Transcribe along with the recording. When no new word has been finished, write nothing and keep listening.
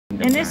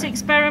In this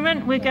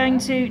experiment we're going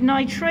to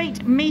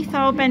nitrate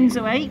methyl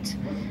benzoate.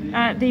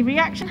 The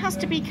reaction has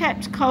to be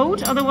kept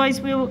cold, otherwise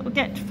we'll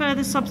get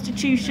further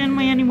substitution.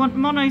 We only want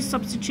mono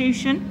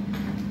substitution.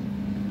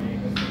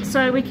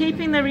 So we're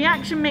keeping the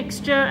reaction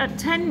mixture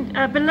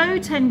at below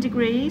 10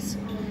 degrees,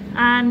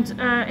 and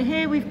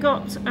here we've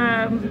got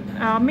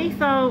our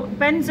methyl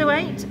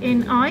benzoate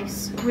in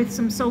ice with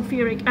some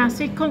sulfuric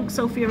acid, conch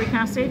sulfuric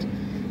acid,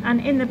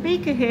 and in the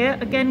beaker here,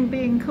 again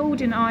being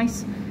cooled in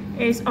ice,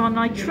 is our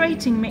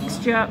nitrating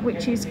mixture,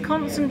 which is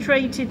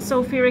concentrated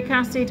sulfuric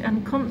acid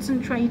and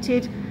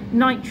concentrated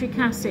nitric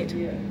acid.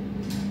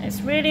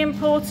 It's really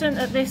important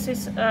that this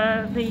is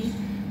the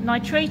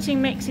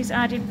nitrating mix is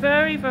added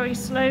very, very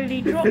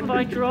slowly, drop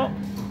by drop,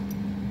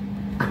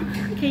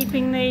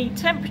 keeping the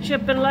temperature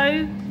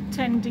below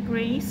 10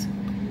 degrees.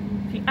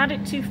 If you add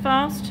it too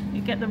fast,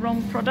 you get the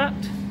wrong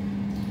product.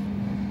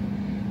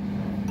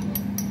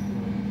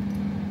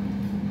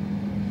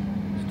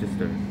 It's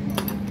just a...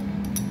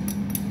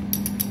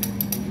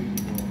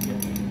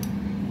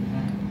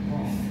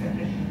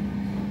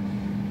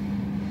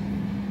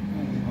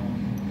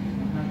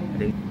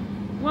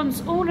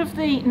 Once all of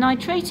the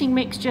nitrating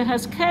mixture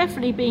has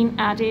carefully been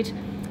added,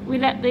 we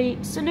let the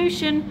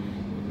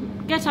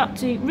solution get up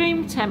to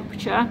room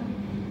temperature,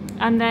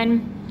 and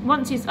then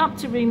once it's up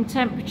to room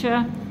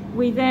temperature,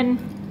 we then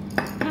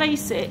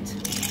place it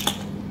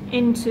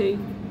into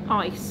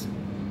ice.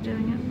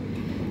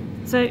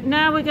 So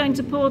now we're going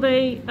to pour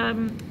the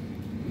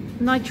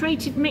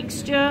nitrated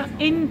mixture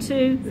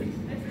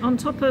on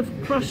top of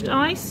crushed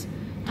ice,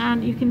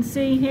 and you can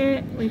see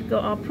here we've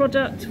got our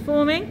product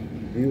forming.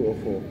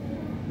 Beautiful.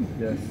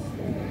 Yes.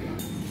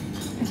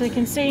 So you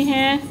can see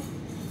here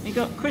we've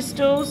got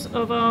crystals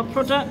of our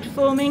product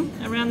forming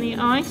around the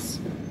ice.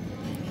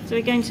 So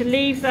we're going to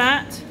leave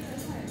that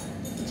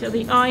until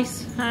the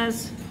ice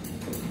has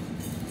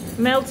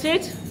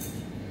melted.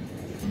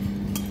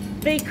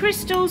 The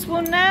crystals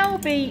will now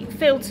be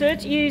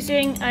filtered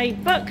using a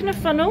Buckner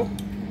funnel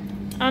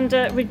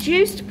under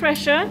reduced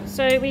pressure.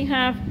 So we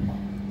have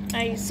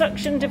a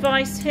suction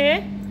device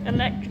here,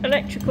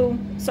 electrical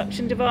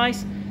suction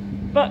device,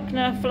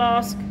 Buckner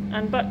flask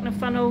and Buckner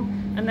funnel,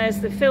 and there's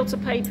the filter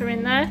paper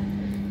in there.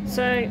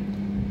 So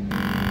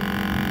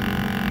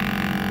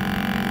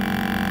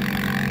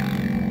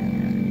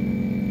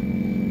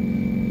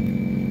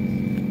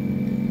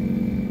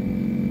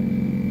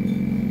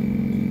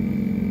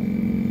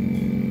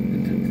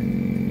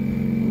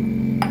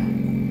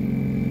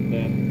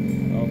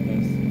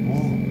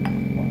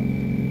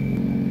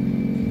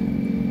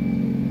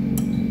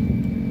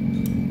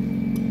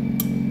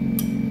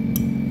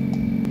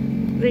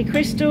the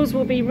crystals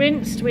will be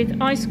rinsed with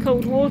ice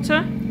cold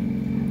water.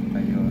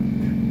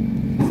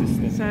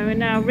 So we're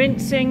now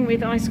rinsing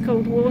with ice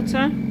cold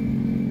water.